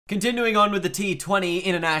Continuing on with the T20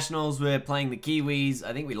 internationals, we're playing the Kiwis.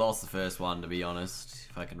 I think we lost the first one, to be honest,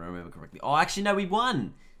 if I can remember correctly. Oh, actually, no, we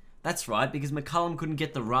won. That's right, because McCullum couldn't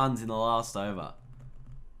get the runs in the last over.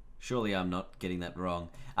 Surely I'm not getting that wrong.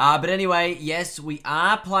 But anyway, yes, we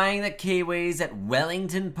are playing the Kiwis at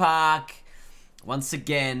Wellington Park. Once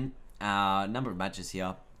again, number of matches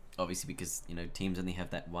here. Obviously, because, you know, teams only have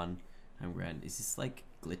that one home ground. Is this, like,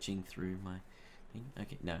 glitching through my...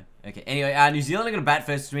 Okay, no. Okay, anyway, New Zealand are going to bat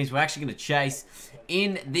first, which means we're actually going to chase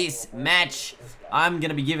in this match. I'm going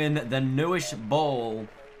to be given the newish ball.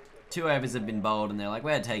 2 overs have been bowled, and they're like,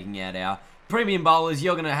 we're taking out our premium bowlers.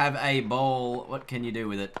 You're going to have a ball. What can you do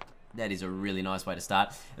with it? That is a really nice way to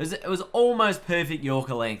start. It was almost perfect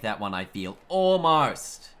Yorker length, that one, I feel.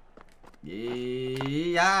 Almost.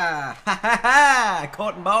 Yeah. Ha ha ha.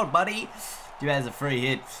 Caught and bowled, buddy. Too bad it's a free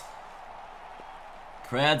hit.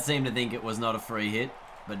 Crowd seemed to think it was not a free hit,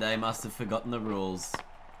 but they must have forgotten the rules.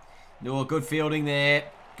 No, good fielding there.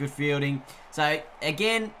 Good fielding. So,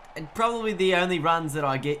 again, probably the only runs that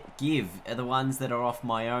I give are the ones that are off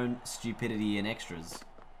my own stupidity and extras.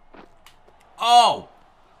 Oh!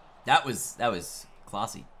 That was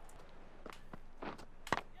classy.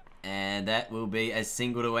 And that will be a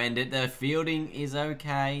single to end it. The fielding is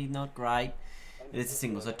okay, not great. It's a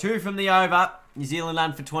single. So 2 from the over. New Zealand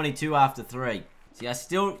run for 22 after 3. See, I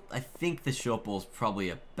think the short ball's probably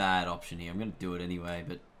a bad option here. I'm going to do it anyway,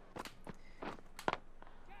 but...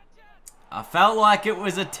 I felt like it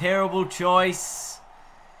was a terrible choice.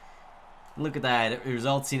 Look at that. It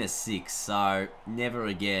results in a 6, so never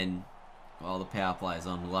again, while the power play is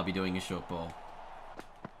on, will I be doing a short ball.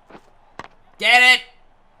 Get it!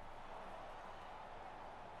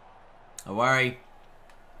 Don't worry.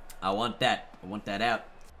 I want that. I want that out.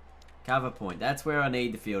 Cover point. That's where I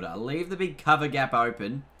need the fielder. I'll leave the big cover gap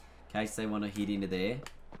open in case they want to hit into there.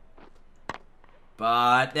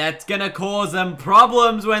 But that's going to cause them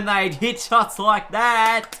problems when they hit shots like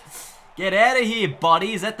that. Get out of here,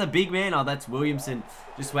 buddy. Is that the big man? Oh, that's Williamson.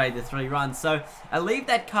 Just made the 3 runs. So I leave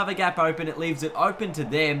that cover gap open. It leaves it open to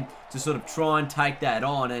them to sort of try and take that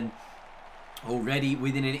on. And already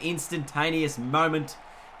within an instantaneous moment,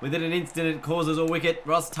 within an instant, it causes a wicket.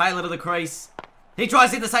 Ross Taylor to the crease. He tries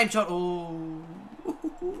to hit the same shot. Ooh.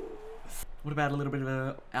 What about a little bit of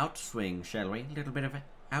an outswing, shall we? A little bit of an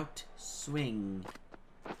outswing.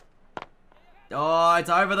 Oh, it's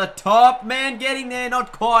over the top. Man, getting there.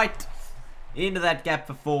 Not quite. Into that gap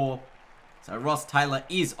for 4. So Ross Taylor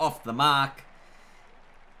is off the mark.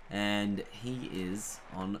 And he is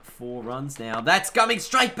on 4 runs now. That's coming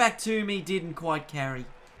straight back to me. Didn't quite carry.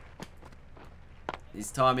 This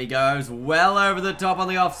time he goes well over the top on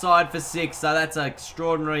the offside for 6. So that's an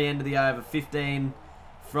extraordinary end of the over. 15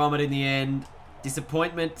 from it in the end.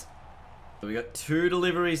 Disappointment. So we got 2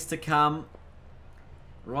 deliveries to come.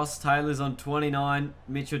 Ross Taylor's on 29.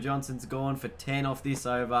 Mitchell Johnson's gone for 10 off this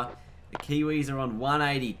over. The Kiwis are on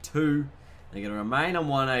 182. They're going to remain on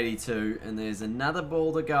 182. And there's another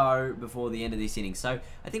ball to go before the end of this inning. So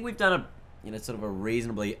I think we've done a, sort of a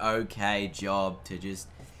reasonably okay job to just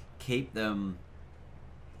keep them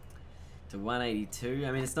to 182.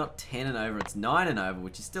 I mean, it's not 10 and over, it's 9 and over,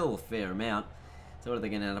 which is still a fair amount. So what are they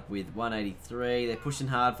going to end up with? 183. They're pushing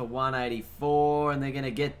hard for 184, and they're going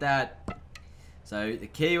to get that. So the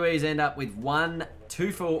Kiwis end up with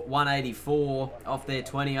 2 for 184 off their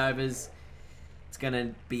 20 overs. It's going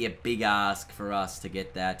to be a big ask for us to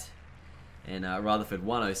get that. And Rutherford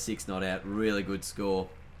 106 not out. Really good score.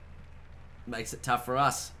 Makes it tough for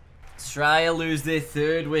us. Australia lose their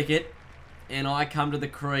 3rd wicket, and I come to the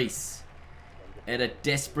crease at a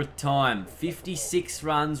desperate time. 56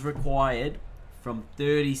 runs required from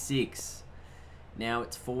 36. Now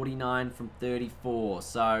it's 49 from 34.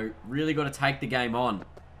 So really got to take the game on.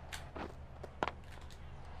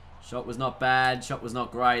 Shot was not bad. Shot was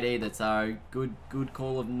not great either. So good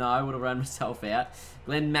call of no. Would have run myself out.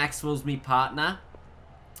 Glenn Maxwell's me partner.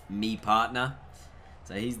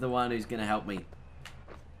 So he's the one who's going to help me.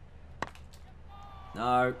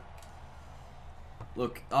 No.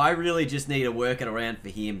 Look, I really just need to work it around for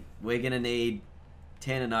him. We're going to need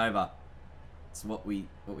 10 and over. That's what we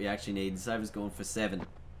actually need. This over's gone for 7.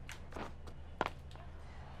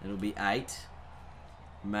 It'll be 8.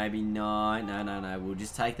 Maybe 9. No. We'll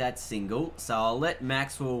just take that single. So I'll let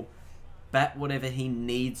Maxwell bat whatever he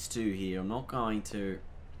needs to here. I'm not going to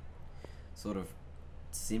sort of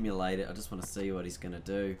simulate it. I just want to see what he's going to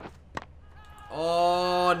do.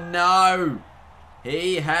 Oh, no!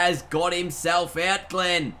 He has got himself out,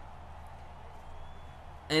 Glenn.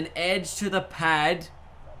 An edge to the pad.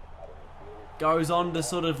 Goes on to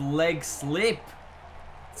sort of leg slip.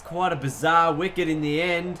 It's quite a bizarre wicket in the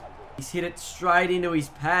end. He's hit it straight into his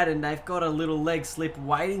pad and they've got a little leg slip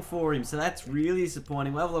waiting for him. So that's really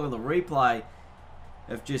disappointing. We'll have a look at the replay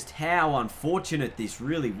of just how unfortunate this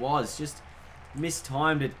really was. Just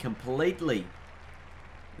mistimed it completely.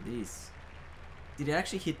 It is. Did it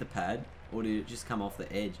actually hit the pad or did it just come off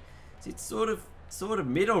the edge? So it's sort of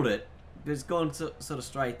middled it. It's gone sort of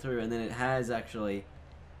straight through and then it has actually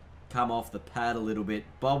come off the pad a little bit,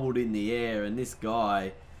 bobbled in the air, and this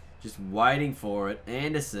guy just waiting for it.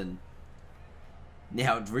 Anderson.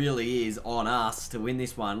 Now it really is on us to win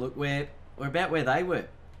this one. Look, we're about where they were.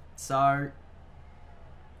 So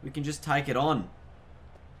we can just take it on.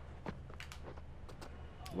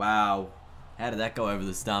 Wow. How did that go over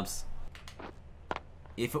the stumps?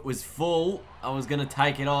 If it was full, I was going to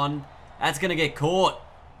take it on. That's going to get caught.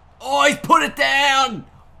 Oh, he's put it down.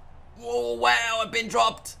 Oh, wow, I've been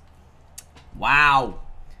dropped. Wow.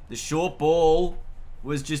 The short ball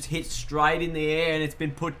was just hit straight in the air and it's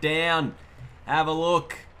been put down. Have a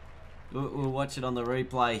look. We'll watch it on the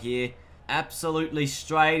replay here. Absolutely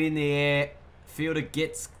straight in the air. Fielder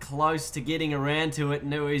gets close to getting around to it.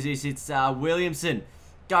 And who is this? It's Williamson.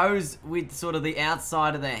 Goes with sort of the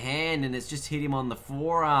outside of the hand and it's just hit him on the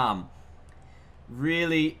forearm.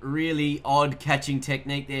 Really, really odd catching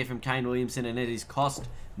technique there from Kane Williamson, and it has cost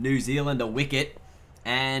New Zealand a wicket,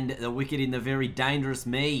 and the wicket in the very dangerous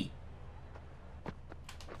me.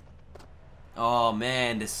 Oh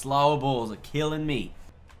man, the slower balls are killing me.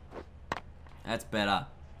 That's better.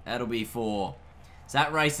 That'll be 4. So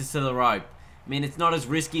that races to the rope. I mean, it's not as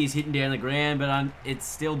risky as hitting down the ground, but it's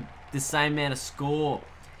still the same amount of score.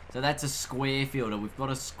 So that's a square fielder. We've got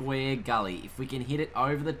a square gully. If we can hit it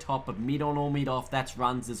over the top of mid on or mid off, that's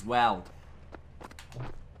runs as well.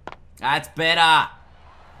 That's better.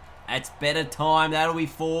 That's better time. That'll be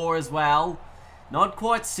 4 as well. Not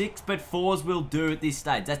quite 6, but 4s will do at this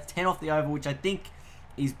stage. That's 10 off the over, which I think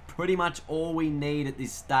is pretty much all we need at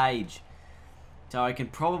this stage. So I can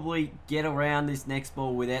probably get around this next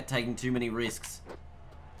ball without taking too many risks.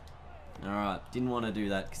 Alright, didn't want to do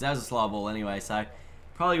that because that was a slow ball anyway, so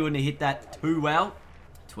probably wouldn't have hit that too well.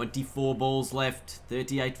 24 balls left,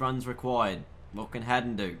 38 runs required. What can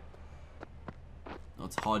Haddon do? Oh,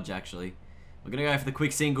 it's Hodge actually. We're going to go for the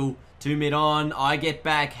quick single. 2 mid on. I get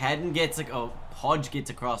back. Haddon gets Hodge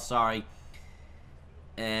gets across, sorry.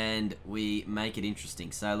 And we make it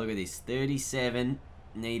interesting. So look at this. 37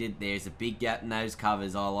 needed. There's a big gap in those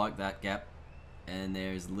covers. I like that gap. And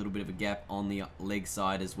there's a little bit of a gap on the leg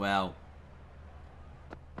side as well.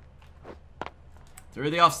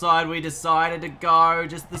 Through the offside, we decided to go.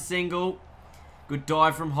 Just the single. Good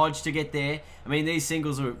dive from Hodge to get there. I mean, these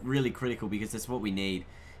singles are really critical because that's what we need.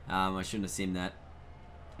 I shouldn't have simmed that.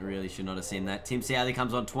 I really should not have simmed that. Tim Southey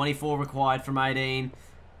comes on. 24 required from 18.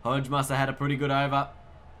 Hodge must have had a pretty good over.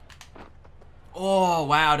 Oh,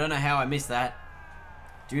 wow. I don't know how I missed that.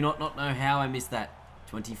 Do not know how I missed that.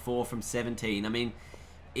 24 from 17. I mean,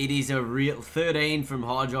 it is a real 13 from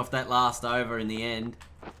Hodge off that last over in the end.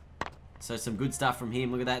 So some good stuff from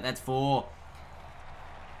him. Look at that. That's 4.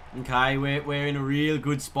 Okay, we're in a real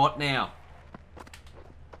good spot now.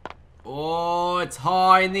 Oh, it's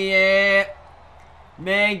high in the air.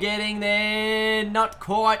 Man getting there. Not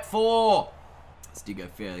quite 4. Still go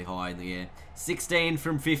fairly high in the air. 16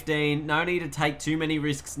 from 15. No need to take too many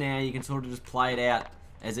risks now. You can sort of just play it out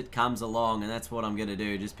as it comes along, and that's what I'm going to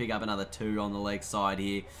do. Just pick up another 2 on the leg side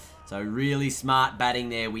here. So really smart batting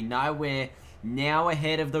there. We know we're now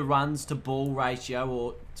ahead of the runs to ball ratio,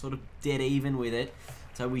 or sort of dead even with it.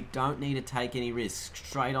 So we don't need to take any risks.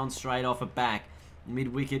 Straight on, straight off a back.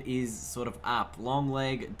 Mid wicket is sort of up. Long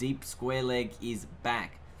leg, deep square leg is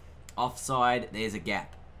back. Offside, there's a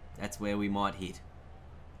gap. That's where we might hit.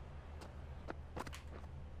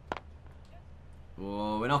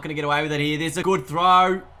 Oh, we're not going to get away with it here. There's a good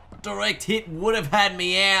throw. Direct hit would have had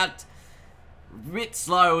me out. A bit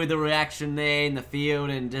slow with the reaction there in the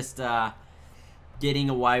field and just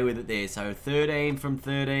getting away with it there. So 13 from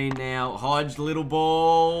 13 now. Hodge, little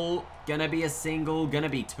ball. Gonna be a single. Gonna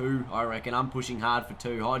be 2, I reckon. I'm pushing hard for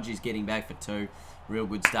 2. Hodge is getting back for 2. Real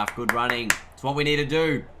good stuff. Good running. It's what we need to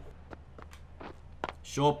do.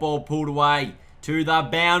 Short ball pulled away to the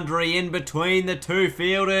boundary in between the 2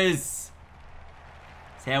 fielders.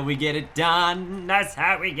 That's how we get it done. That's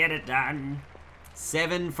how we get it done.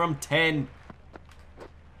 7 from 10.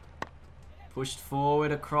 Pushed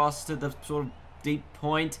forward across to the sort of deep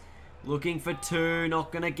point. Looking for 2.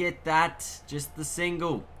 Not going to get that. Just the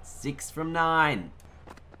single. 6 from 9.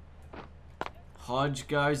 Hodge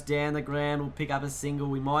goes down the ground. We'll pick up a single.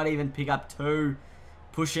 We might even pick up 2.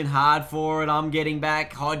 Pushing hard for it. I'm getting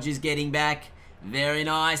back. Hodge is getting back. Very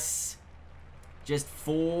nice. Just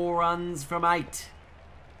 4 runs from 8.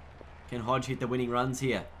 Can Hodge hit the winning runs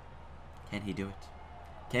here? Can he do it?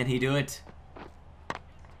 Can he do it?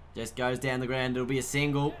 Just goes down the ground. It'll be a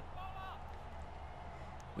single.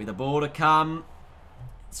 With a ball to come.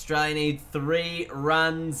 Australia need 3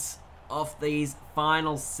 runs off these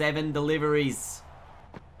final 7 deliveries.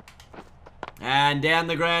 And down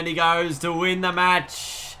the ground he goes to win the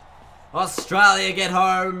match. Australia get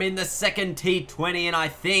home in the second T20, and I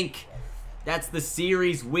think that's the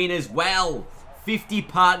series win as well. 50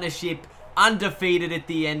 partnership, undefeated at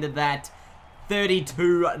the end of that.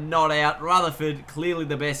 32 not out. Rutherford, clearly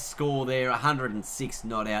the best score there. 106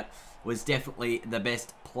 not out. Was definitely the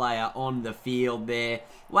best player on the field there.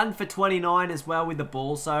 1 for 29 as well with the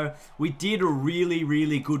ball. So we did a really,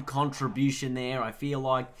 really good contribution there. I feel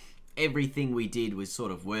like everything we did was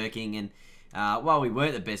sort of working, and while we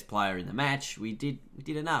weren't the best player in the match, we did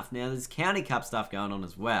enough. Now there's County Cup stuff going on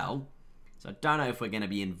as well, so I don't know if we're going to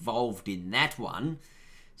be involved in that one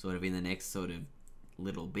sort of in the next sort of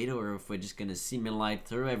little bit, or if we're just going to simulate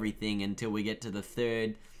through everything until we get to the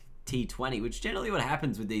third T20, which generally what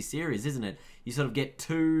happens with these series, isn't it? You sort of get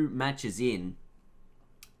 2 matches in,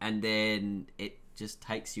 and then it just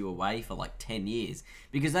takes you away for like 10 years.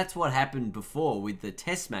 Because that's what happened before with the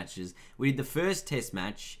test matches. We did the first test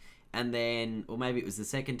match, and then, or maybe it was the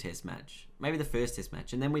second test match. Maybe the first test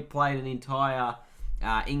match. And then we played an entire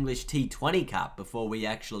English T20 Cup before we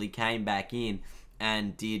actually came back in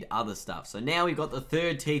and did other stuff. So now we've got the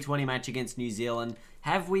third T20 match against New Zealand.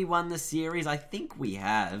 Have we won the series? I think we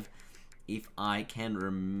have, if I can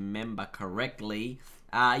remember correctly.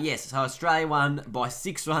 Yes, so Australia won by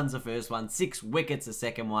 6 runs the first one, 6 wickets the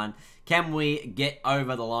second one. Can we get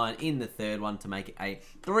over the line in the third one to make it a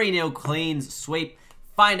 3-0 cleans sweep?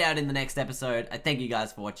 Find out in the next episode. I thank you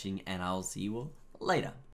guys for watching, and I'll see you all later.